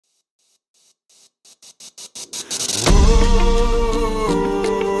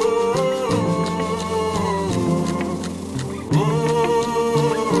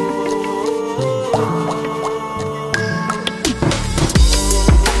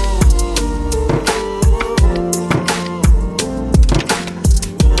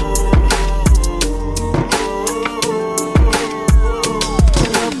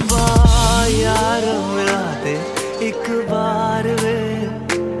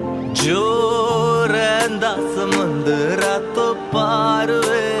वेंदा समंदरा तो पार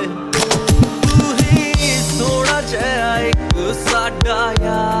वे तू ही सोना जया एक साडा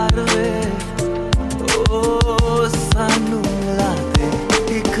यार वे ओ सानू मिला दे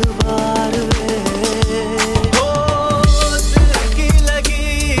एक बार वे ओ दिल की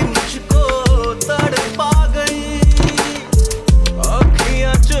लगी मुझको तड़पा गई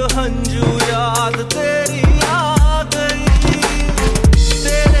अखियां च हंजू याद तेरी आ गई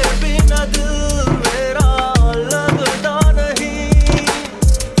तेरे बिना दिल मेरा लगता नहीं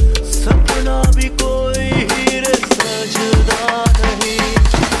सपना भी कोई हीरे सजदा नहीं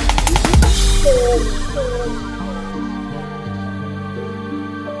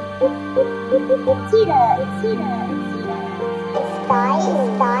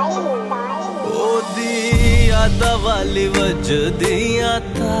ओदिया दवाली वजदियां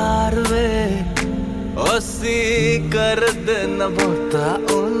तार वे असी कर देना बहुता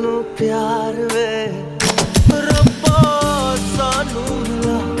ओनू प्यार वे रब्बा सानू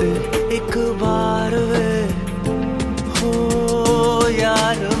मिला दे एक बार वे हो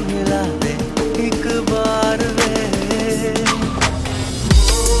यार मिला दे एक बार वे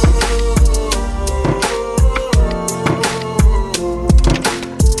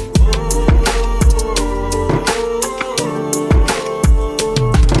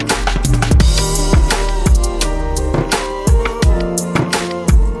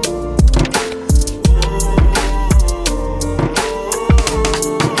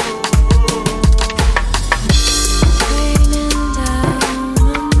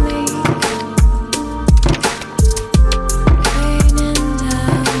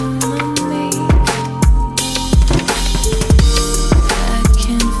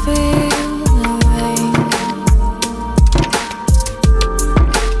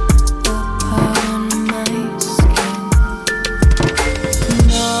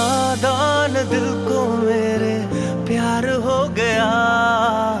दिल को मेरे प्यार हो गया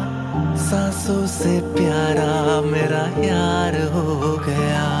सांसों से प्यारा मेरा यार हो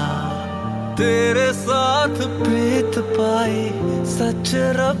गया तेरे साथ प्रीत पाई सच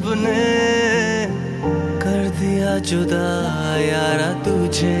रब ने कर दिया जुदा यारा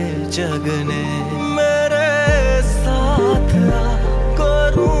तुझे जग ने मेरे साथ आ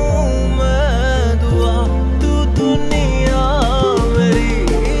करूं मैं दुआ तू दुनिया मेरी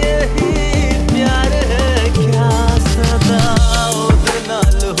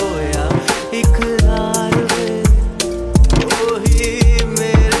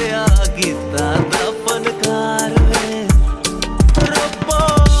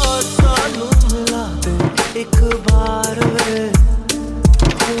एक